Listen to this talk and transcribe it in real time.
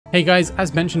Hey guys,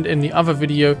 as mentioned in the other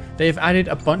video, they've added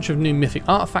a bunch of new mythic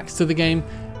artifacts to the game.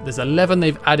 There's 11,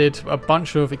 they've added a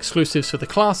bunch of exclusives for the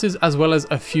classes as well as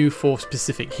a few for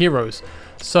specific heroes.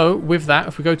 So with that,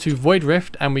 if we go to Void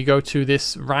Rift and we go to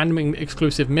this random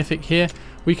exclusive mythic here,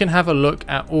 we can have a look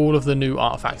at all of the new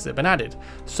artifacts that have been added.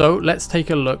 So let's take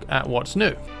a look at what's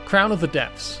new. Crown of the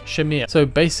Depths, Shamir. So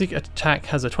basic attack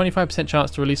has a 25%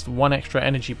 chance to release one extra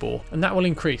energy ball, and that will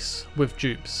increase with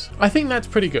dupes. I think that's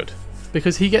pretty good,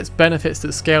 because he gets benefits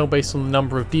that scale based on the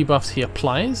number of debuffs he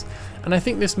applies, and I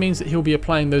think this means that he'll be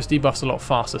applying those debuffs a lot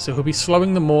faster, so he'll be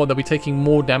slowing them more, they'll be taking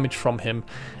more damage from him,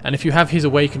 and if you have his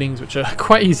awakenings, which are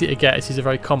quite easy to get as he's a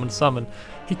very common summon,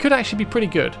 he could actually be pretty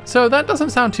good. So that doesn't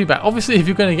sound too bad. Obviously if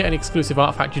you're going to get an exclusive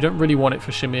artifact, you don't really want it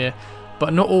for Shamir,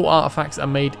 but not all artifacts are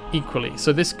made equally,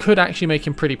 so this could actually make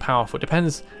him pretty powerful. It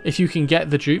depends if you can get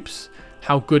the dupes,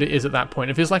 how good it is at that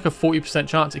point. If it's like a 40%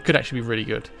 chance, it could actually be really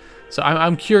good. So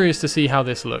I'm curious to see how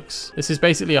this looks. This is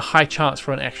basically a high chance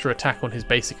for an extra attack on his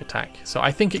basic attack, so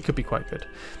I think it could be quite good.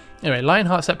 Anyway,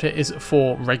 Lionheart Scepter is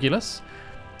for Regulus.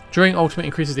 During ultimate,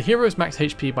 increases the hero's max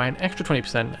HP by an extra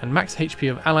 20% and max HP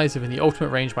of allies within the ultimate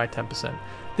range by 10%.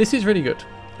 This is really good.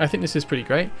 I think this is pretty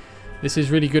great. This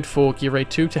is really good for Gear Raid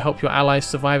 2 to help your allies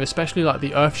survive, especially like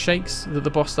the Earth Shakes that the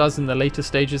boss does in the later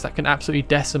stages that can absolutely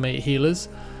decimate healers.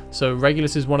 So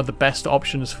Regulus is one of the best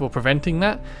options for preventing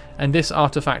that, and this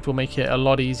artifact will make it a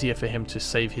lot easier for him to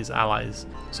save his allies.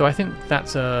 So I think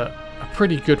that's a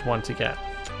pretty good one to get.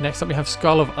 Next up we have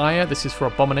Skull of Ire. This is for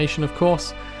Abomination, of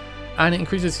course, and it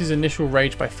increases his initial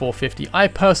rage by 450. I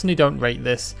personally don't rate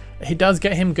this. It does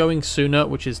get him going sooner,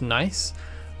 which is nice,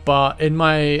 but in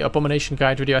my Abomination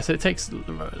guide video I said it takes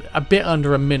a bit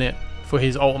under a minute for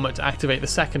his ultimate to activate the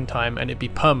second time and it'd be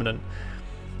permanent.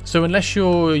 So unless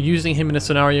you're using him in a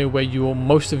scenario where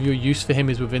most of your use for him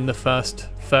is within the first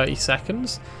 30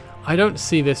 seconds, I don't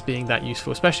see this being that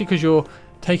useful, especially because you're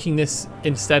taking this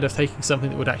instead of taking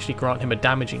something that would actually grant him a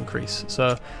damage increase.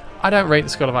 So I don't rate the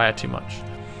Skull of Ire too much.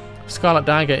 Scarlet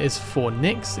Dagger is for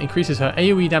Nyx, increases her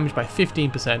AoE damage by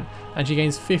 15%, and she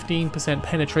gains 15%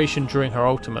 penetration during her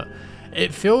ultimate.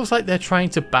 It feels like they're trying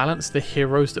to balance the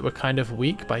heroes that were kind of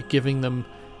weak by giving them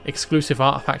exclusive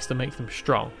artifacts to make them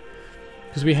strong.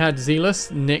 Because we had Zealous,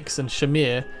 Nyx, and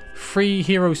Shamir, three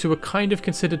heroes who were kind of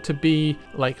considered to be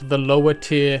like the lower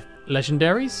tier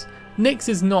legendaries. Nyx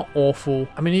is not awful.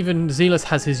 I mean, even Zealous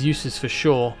has his uses for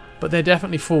sure, but they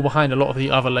definitely fall behind a lot of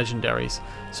the other legendaries.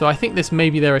 So I think this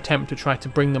may be their attempt to try to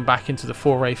bring them back into the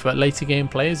foray for later game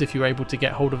players if you're able to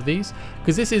get hold of these,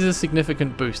 because this is a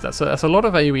significant boost. That's a lot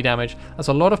of AoE damage, that's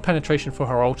a lot of penetration for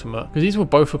her ultimate, because these will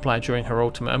both apply during her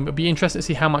ultimate, and it'll be interesting to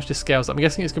see how much this scales up. I'm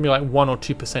guessing it's going to be like 1 or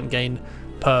 2% gain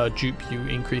per dupe you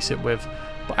increase it with.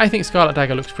 But I think Scarlet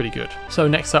Dagger looks pretty good. So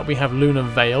next up we have Lunar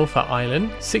Veil for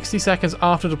Island. 60 seconds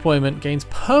after deployment, gains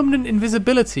permanent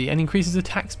invisibility and increases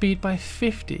attack speed by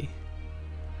 50.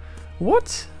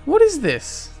 What? What is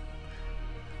this?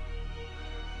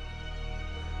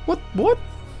 What?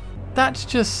 That's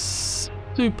just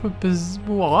super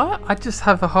bizarre. I just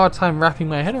have a hard time wrapping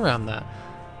my head around that.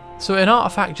 So an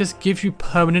artifact just gives you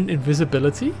permanent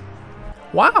invisibility?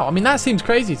 Wow, I mean, that seems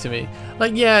crazy to me.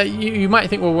 Like, yeah, you might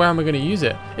think, well, where am I going to use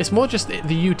it? It's more just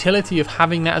the utility of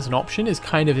having that as an option is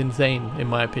kind of insane, in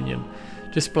my opinion.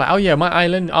 Just like, oh yeah, my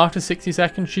island, after 60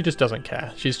 seconds, she just doesn't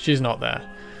care. She's not there.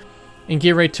 In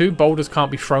Gear Raid 2, boulders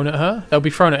can't be thrown at her. They'll be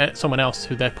thrown at someone else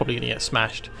who they're probably going to get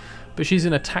smashed. But she's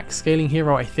an attack scaling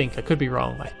hero, I think. I could be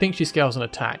wrong. I think she scales an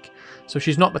attack. So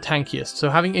she's not the tankiest. So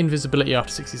having invisibility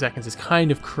after 60 seconds is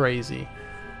kind of crazy.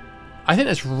 I think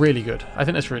that's really good. I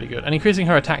think that's really good. And increasing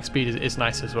her attack speed is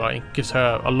nice as well. It gives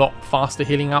her a lot faster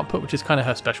healing output, which is kind of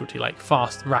her specialty, like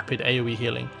fast, rapid AoE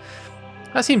healing.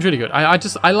 That seems really good.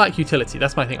 I like utility.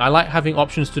 That's my thing. I like having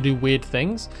options to do weird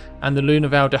things, and the Lunar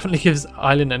Veil definitely gives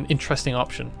Island an interesting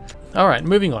option. Alright,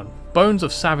 moving on. Bones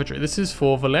of Savagery. This is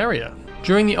for Valeria.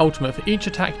 During the ultimate, for each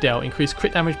attack dealt, increase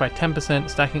crit damage by 10%,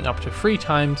 stacking up to 3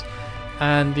 times,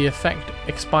 and the effect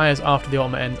expires after the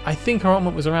ultimate ends. I think her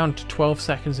ultimate was around 12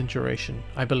 seconds in duration,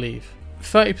 I believe.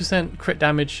 30% crit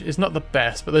damage is not the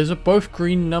best, but those are both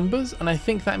green numbers, and I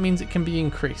think that means it can be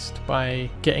increased by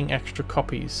getting extra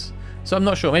copies. So I'm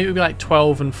not sure, maybe it would be like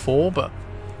 12 and 4, but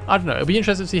I don't know. It'll be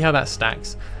interesting to see how that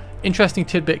stacks. Interesting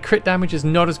tidbit, crit damage is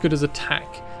not as good as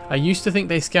attack. I used to think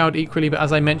they scaled equally, but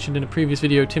as I mentioned in a previous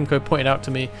video, Timko pointed out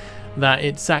to me that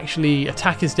it's actually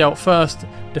attack is dealt first,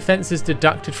 defense is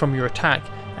deducted from your attack,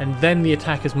 and then the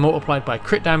attack is multiplied by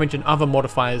crit damage and other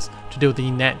modifiers to deal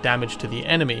the net damage to the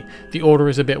enemy. The order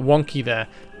is a bit wonky there,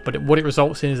 but what it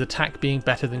results in is attack being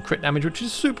better than crit damage, which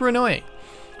is super annoying.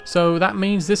 So that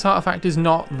means this artifact is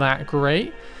not that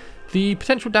great. The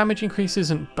potential damage increase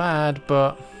isn't bad,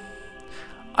 but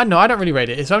I know, I don't really rate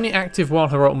it. It's only active while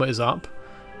her ultimate is up,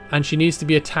 and she needs to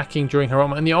be attacking during her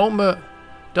ultimate, and the ultimate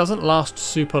doesn't last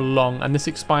super long, and this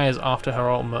expires after her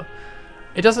ultimate.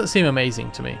 It doesn't seem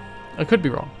amazing to me. I could be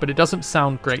wrong, but it doesn't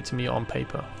sound great to me on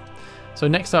paper. So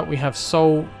next up we have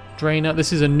Soul Drainer.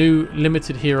 This is a new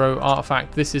limited hero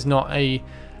artifact. This is not a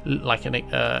an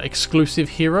exclusive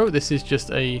hero. This is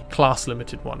just a class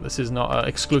limited one. This is not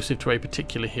exclusive to a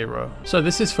particular hero. So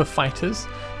this is for fighters,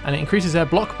 and it increases their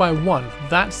block by 1.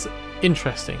 That's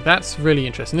interesting. That's really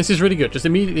interesting. This is really good. Just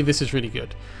immediately, this is really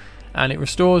good. And it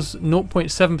restores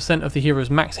 0.7% of the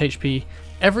hero's max HP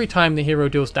every time the hero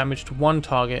deals damage to one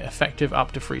target, effective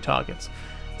up to 3 targets.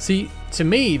 See, to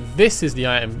me, this is the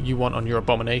item you want on your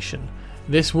Abomination.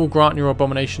 This will grant your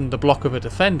Abomination the block of a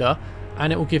defender,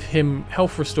 and it will give him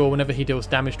health restore whenever he deals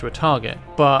damage to a target.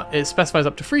 But it specifies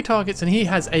up to 3 targets, and he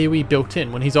has AoE built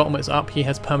in. When his ultimate is up, he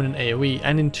has permanent AoE,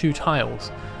 and in 2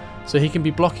 tiles. So he can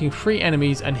be blocking 3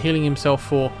 enemies and healing himself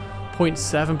for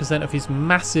 0.7% of his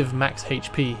massive max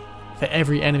HP for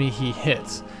every enemy he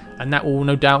hits. And that will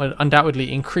no doubt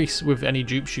undoubtedly increase with any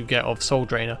dupes you get of Soul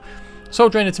Drainer. Soul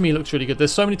Drainer to me looks really good.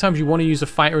 There's so many times you want to use a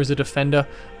fighter as a defender,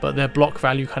 but their block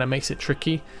value kind of makes it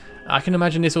tricky. I can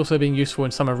imagine this also being useful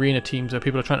in some arena teams where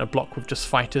people are trying to block with just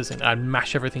fighters and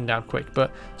mash everything down quick,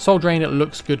 but Soul Drainer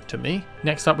looks good to me.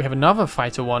 Next up we have another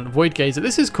fighter one, Void Gazer.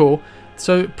 This is cool.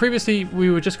 So previously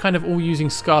we were just kind of all using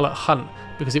Scarlet Hunt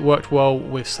because it worked well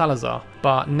with Salazar,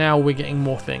 but now we're getting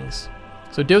more things.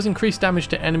 So deals increased damage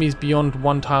to enemies beyond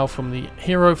 1 tile from the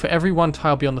hero. For every 1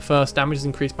 tile beyond the first, damage is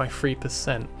increased by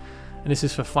 3%. And this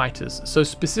is for fighters. So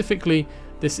specifically,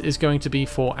 this is going to be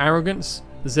for Arrogance,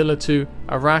 Zilla 2,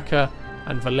 Araka,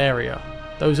 and Valeria.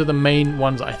 Those are the main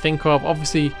ones I think of.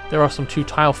 Obviously, there are some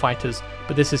 2-tile fighters,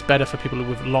 but this is better for people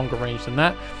with longer range than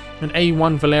that. And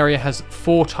A1 Valeria has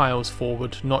 4 tiles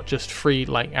forward, not just 3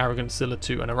 like Arrogance, Zilla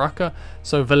 2, and Araka.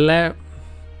 So Valkyria.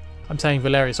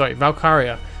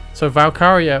 So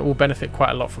Valkyria will benefit quite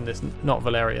a lot from this, not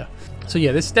Valeria. So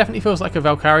yeah, this definitely feels like a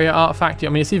Valkyria artifact. I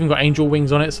mean, it's even got angel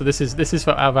wings on it, so this is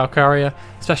for our Valkyria,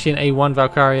 especially an A1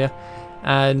 Valkyria.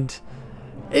 And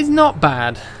it's not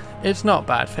bad. It's not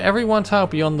bad. For every 1 tile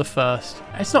beyond the first,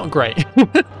 it's not great.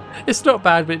 It's not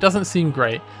bad, but it doesn't seem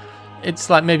great. It's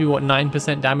like maybe, what,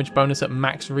 9% damage bonus at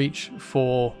max reach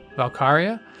for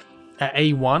Valkyria at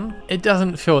A1. It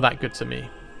doesn't feel that good to me.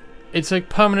 It's a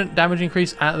permanent damage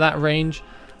increase at that range,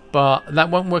 but that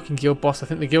won't work in Guild Boss. I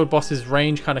think the Guild Boss's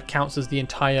range kind of counts as the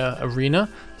entire arena,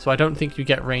 so I don't think you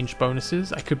get range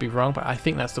bonuses. I could be wrong, but I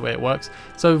think that's the way it works.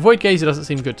 So Void Gazer doesn't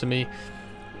seem good to me.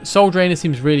 Soul Drainer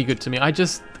seems really good to me. I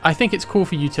think it's cool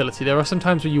for utility. There are some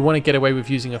times where you want to get away with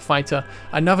using a fighter.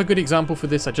 Another good example for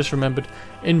this, I just remembered,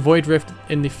 in Void Rift,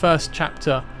 in the first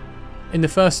chapter, in the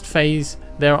first phase,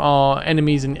 there are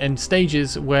enemies and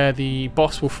stages where the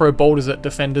boss will throw boulders at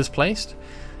defenders placed.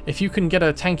 If you can get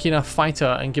a tanky enough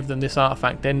fighter and give them this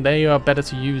artifact, then they are better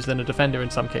to use than a defender in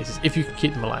some cases, if you can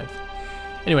keep them alive.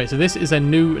 Anyway, so this is a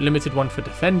new limited one for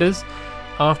defenders.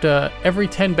 After every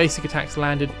 10 basic attacks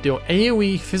landed, deal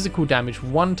AoE physical damage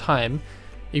 1 time,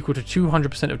 equal to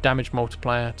 200% of damage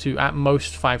multiplier to at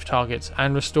most 5 targets,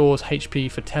 and restores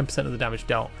HP for 10% of the damage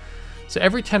dealt. So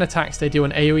every 10 attacks they deal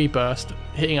an AoE burst,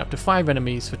 hitting up to 5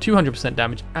 enemies for 200%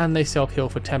 damage, and they self-heal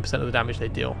for 10% of the damage they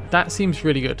deal. That seems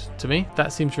really good to me.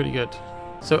 That seems really good.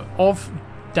 So of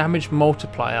damage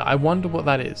multiplier, I wonder what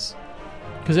that is.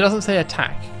 Because it doesn't say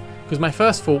attack. Because my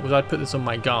first thought was I'd put this on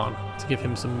my Garn to give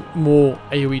him some more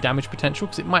AoE damage potential,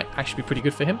 because it might actually be pretty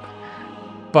good for him.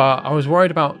 But I was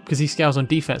worried about, because he scales on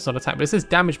defense, not attack, but it says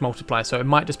damage multiplier, so it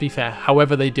might just be fair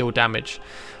however they deal damage.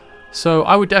 So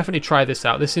I would definitely try this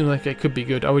out. This seems like it could be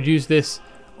good. I would use this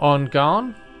on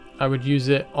Garn. I would use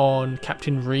it on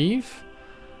Captain Reeve.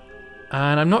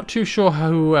 And I'm not too sure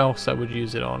who else I would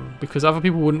use it on, because other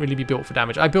people wouldn't really be built for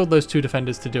damage. I build those 2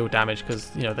 defenders to deal damage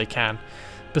because, you know, they can.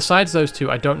 Besides those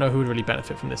 2, I don't know who would really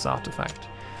benefit from this artifact.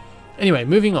 Anyway,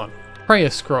 moving on. Prayer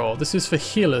Scroll. This is for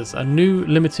healers, a new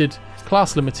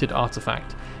class limited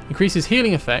artifact. Increases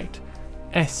healing effect,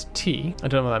 ST, I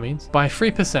don't know what that means, by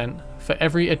 3% for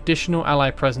every additional ally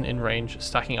present in range,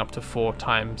 stacking up to 4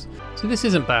 times. So this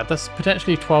isn't bad. That's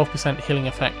potentially 12% healing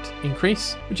effect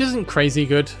increase, which isn't crazy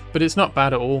good, but it's not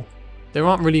bad at all. There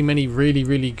aren't really many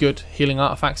really good healing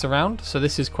artifacts around, so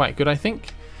this is quite good, I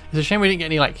think. It's a shame we didn't get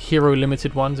any like hero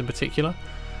limited ones in particular.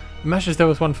 Imagine if there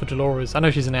was one for Dolores. I know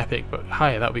she's an epic, but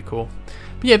hi, that'd be cool.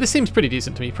 But yeah, this seems pretty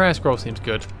decent to me. Prayer Scroll seems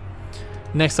good.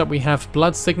 Next up we have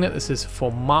Blood Signet. This is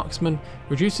for Marksman.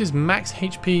 Reduces max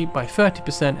HP by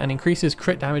 30% and increases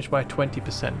crit damage by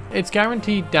 20%. It's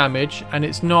guaranteed damage and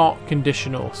it's not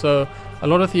conditional. So a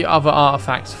lot of the other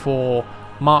artifacts for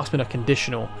Marksman are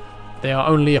conditional. They are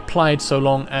only applied so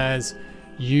long as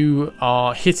you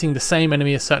are hitting the same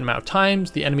enemy a certain amount of times,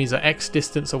 the enemies are X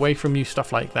distance away from you,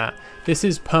 stuff like that. This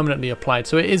is permanently applied,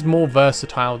 so it is more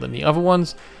versatile than the other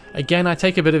ones. Again, I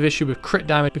take a bit of issue with crit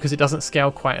damage because it doesn't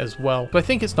scale quite as well, but I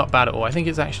think it's not bad at all. I think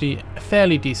it's actually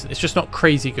fairly decent. It's just not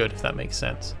crazy good, if that makes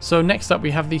sense. So next up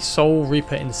we have the Soul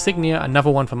Reaper Insignia,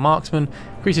 another one for marksman.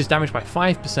 Increases damage by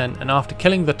 5%, and after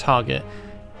killing the target,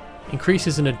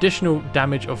 increases an additional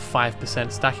damage of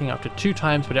 5%, stacking up to 2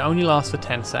 times, but it only lasts for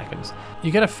 10 seconds.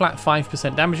 You get a flat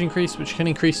 5% damage increase, which can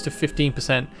increase to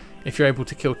 15% if you're able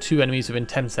to kill 2 enemies within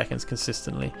 10 seconds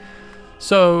consistently.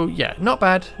 So yeah, not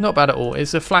bad at all.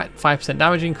 It's a flat 5%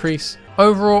 damage increase.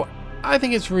 Overall, I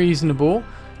think it's reasonable.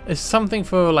 It's something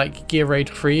for like Gear Raid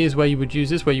 3 is where you would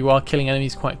use this, where you are killing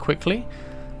enemies quite quickly.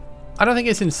 I don't think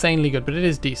it's insanely good, but it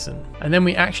is decent. And then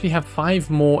we actually have 5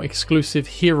 more exclusive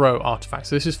hero artifacts.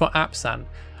 So this is for Apsan.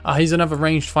 He's another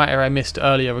ranged fighter I missed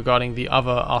earlier regarding the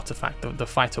other artifact, the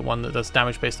fighter one that does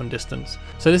damage based on distance.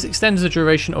 So this extends the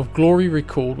duration of Glory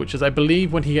Recalled, which is, I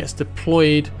believe, when he gets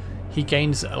deployed, he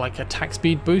gains like attack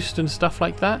speed boost and stuff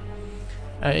like that.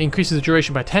 It increases the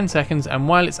duration by 10 seconds, and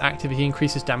while it's active, he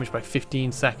increases damage by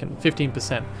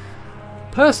 15%.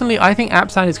 Personally, I think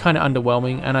Apsan is kind of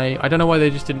underwhelming, and I don't know why they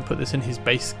just didn't put this in his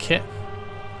base kit.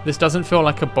 This doesn't feel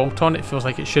like a bolt-on, it feels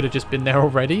like it should have just been there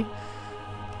already.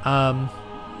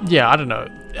 Yeah, I don't know.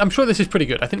 I'm sure this is pretty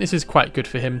good. I think this is quite good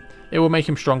for him. It will make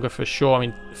him stronger for sure. I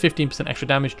mean, 15% extra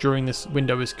damage during this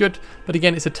window is good, but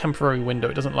again, it's a temporary window.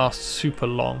 It doesn't last super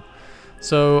long.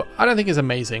 So I don't think it's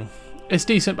amazing. It's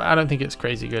decent, but I don't think it's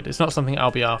crazy good. It's not something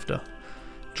I'll be after.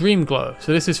 Dream Glow.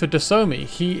 So this is for Dasomi.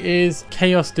 He is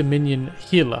Chaos Dominion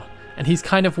healer, and he's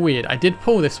kind of weird. I did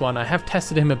pull this one. I have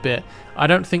tested him a bit. I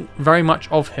don't think very much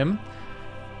of him.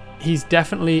 He's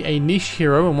definitely a niche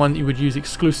hero and one that you would use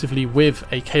exclusively with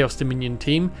a Chaos Dominion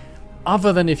team,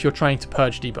 other than if you're trying to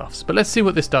purge debuffs. But let's see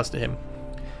what this does to him.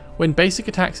 When basic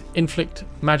attacks inflict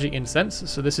magic incense,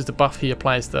 so this is the buff he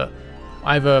applies that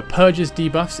either purges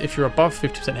debuffs if you're above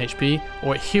 50% HP,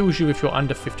 or it heals you if you're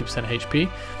under 50%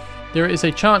 HP. There is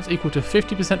a chance equal to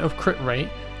 50% of crit rate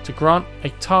to grant the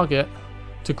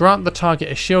target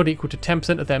a shield equal to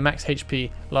 10% of their max HP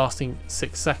lasting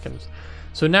 6 seconds.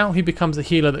 So now he becomes a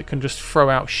healer that can just throw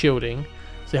out shielding.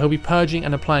 So he'll be purging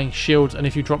and applying shields, and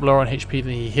if you drop lower on HP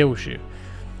then he heals you.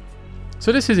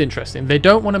 So this is interesting. They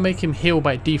don't want to make him heal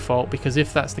by default, because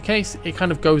if that's the case, it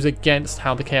kind of goes against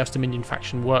how the Chaos Dominion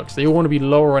faction works. They all want to be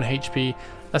lower on HP.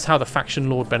 That's how the faction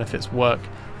lord benefits work.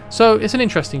 So it's an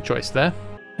interesting choice there.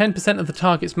 10% of the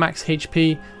target's max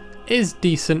HP is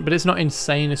decent, but it's not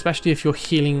insane, especially if you're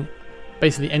healing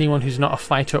basically anyone who's not a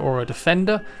fighter or a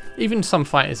defender. Even some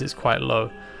fighters it's quite low.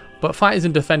 But fighters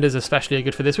and defenders especially are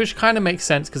good for this, which kind of makes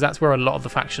sense because that's where a lot of the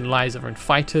faction lies, are in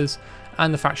fighters,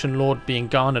 and the faction lord being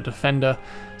Garn, a defender.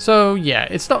 So yeah,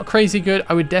 it's not crazy good.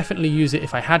 I would definitely use it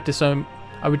if I had Dasomi.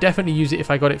 I would definitely use it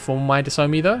if I got it for my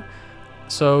Dasomi though.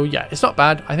 So yeah, it's not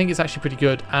bad. I think it's actually pretty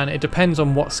good, and it depends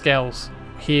on what scales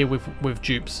here with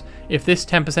dupes. If this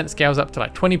 10% scales up to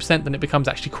like 20%, then it becomes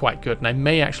actually quite good, and I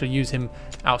may actually use him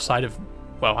outside of,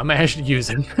 well, I may actually use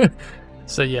him.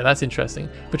 So yeah, that's interesting.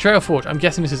 Betrayal Forge, I'm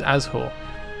guessing this is Azhor.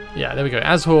 Yeah, there we go.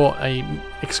 Azhor, a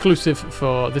exclusive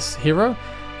for this hero.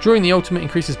 During the ultimate,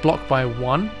 increases block by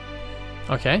 1.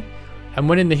 Okay. And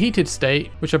when in the heated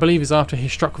state, which I believe is after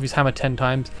he's struck with his hammer 10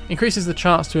 times, increases the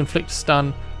chance to inflict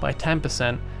stun by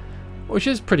 10%, which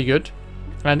is pretty good.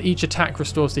 And each attack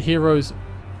restores the hero's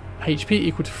HP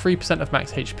equal to 3% of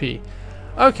max HP.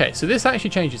 Okay, so this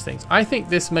actually changes things. I think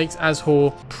this makes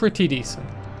Azhor pretty decent.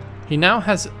 He now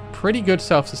has pretty good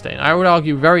self-sustain. I would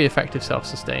argue very effective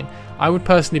self-sustain. I would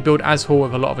personally build Azhor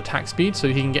with a lot of attack speed so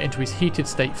he can get into his heated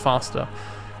state faster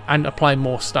and apply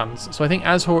more stuns. So I think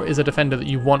Azhor is a defender that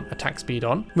you want attack speed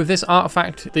on. With this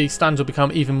artifact, the stuns will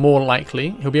become even more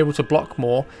likely. He'll be able to block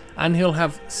more, and he'll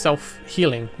have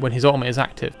self-healing when his ultimate is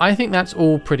active. I think that's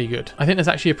all pretty good. I think that's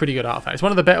actually a pretty good artifact. It's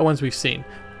one of the better ones we've seen.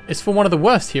 It's for one of the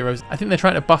worst heroes. I think they're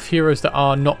trying to buff heroes that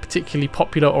are not particularly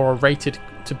popular or are rated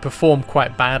to perform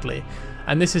quite badly.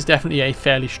 And this is definitely a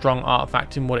fairly strong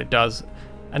artifact in what it does.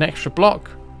 An extra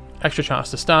block, extra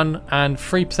chance to stun, and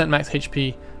 3% max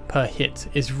HP per hit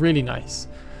is really nice.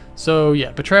 So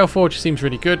yeah, Betrayal Forge seems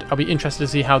really good. I'll be interested to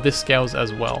see how this scales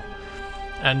as well.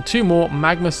 And 2 more,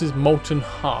 Magnus's Molten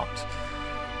Heart.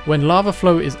 When Lava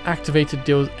Flow is activated,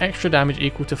 deals extra damage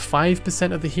equal to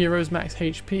 5% of the hero's max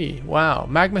HP. Wow,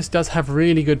 Magnus does have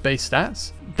really good base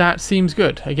stats. That seems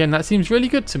good. Again, that seems really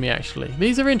good to me actually.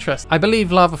 These are interesting. I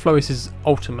believe Lava Flow is his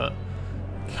ultimate.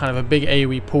 Kind of a big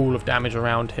AoE pool of damage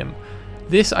around him.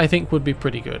 This I think would be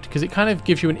pretty good because it kind of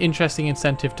gives you an interesting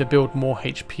incentive to build more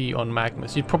HP on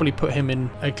Magmas. You'd probably put him in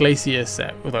a Glacier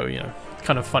set, although, you know, it's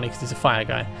kind of funny because he's a fire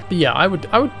guy. But yeah, I would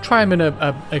try him in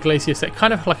a Glacier set,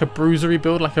 kind of like a bruisery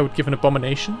build, like I would give an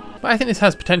Abomination. But I think this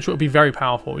has potential to be very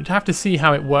powerful. You'd have to see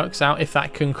how it works out, if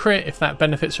that can crit, if that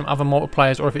benefits from other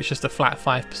multipliers, or if it's just a flat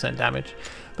 5% damage.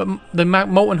 But the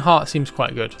Molten Heart seems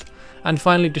quite good. And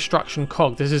finally, Destruction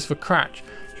Cog. This is for Cratch.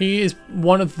 He is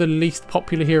one of the least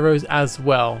popular heroes as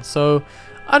well. So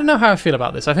I don't know how I feel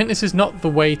about this. I think this is not the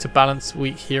way to balance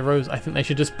weak heroes. I think they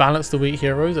should just balance the weak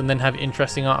heroes and then have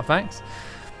interesting artifacts.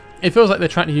 It feels like they're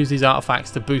trying to use these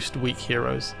artifacts to boost weak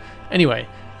heroes. Anyway,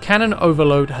 Cannon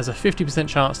Overload has a 50%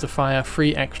 chance to fire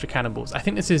 3 extra cannonballs. I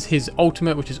think this is his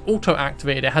ultimate, which is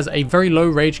auto-activated. It has a very low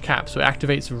rage cap, so it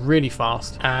activates really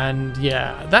fast. And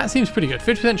yeah, that seems pretty good.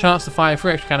 50% chance to fire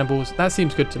 3 extra cannonballs. That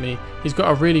seems good to me. He's got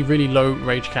a really, really low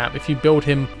rage cap. If you build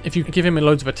him, if you give him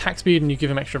loads of attack speed and you give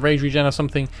him extra rage regen or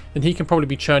something, then he can probably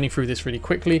be churning through this really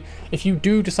quickly. If you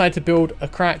do decide to build a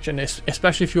Cratch, and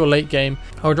especially if you're late game,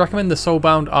 I would recommend the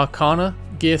Soulbound Arcana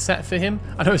gear set for him.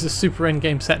 I know it's a super end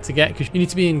game set to get because you need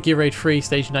to be in Gear Raid 3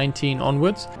 stage 19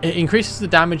 onwards. It increases the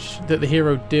damage that the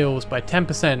hero deals by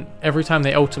 10% every time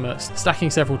they ultimate,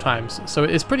 stacking several times. So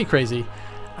it's pretty crazy.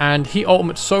 And he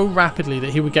ultimates so rapidly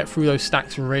that he would get through those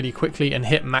stacks really quickly and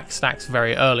hit max stacks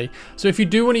very early. So if you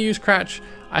do want to use Cratch,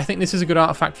 I think this is a good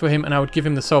artifact for him, and I would give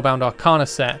him the Soulbound Arcana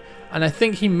set. And I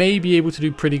think he may be able to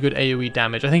do pretty good AoE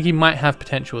damage. I think he might have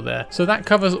potential there. So that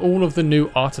covers all of the new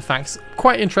artifacts.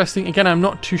 Quite interesting. Again, I'm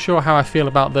not too sure how I feel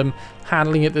about them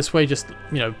handling it this way, just,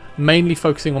 you know, mainly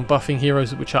focusing on buffing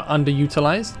heroes which are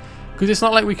underutilized. Because it's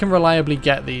not like we can reliably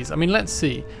get these. I mean, let's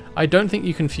see. I don't think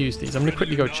you can fuse these. I'm going to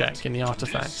quickly go check in the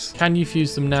artifacts. Can you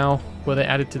fuse them now? Were they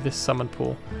added to this summon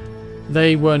pool?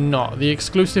 They were not. The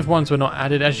exclusive ones were not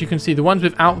added. As you can see, the ones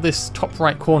without this top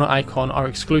right corner icon are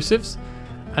exclusives.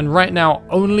 And right now,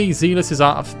 only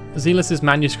Zealous's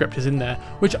manuscript is in there,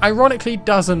 which ironically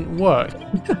doesn't work.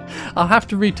 I'll have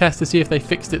to retest to see if they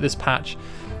fixed it this patch.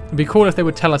 It'd be cool if they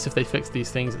would tell us if they fixed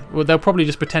these things. Well, they'll probably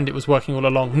just pretend it was working all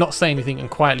along, not say anything and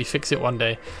quietly fix it one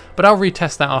day. But I'll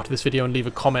retest that after this video and leave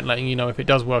a comment letting you know if it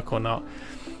does work or not.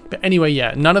 But anyway,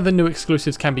 yeah, none of the new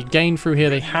exclusives can be gained through here.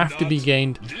 They have to be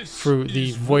gained through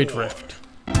the Void Rift.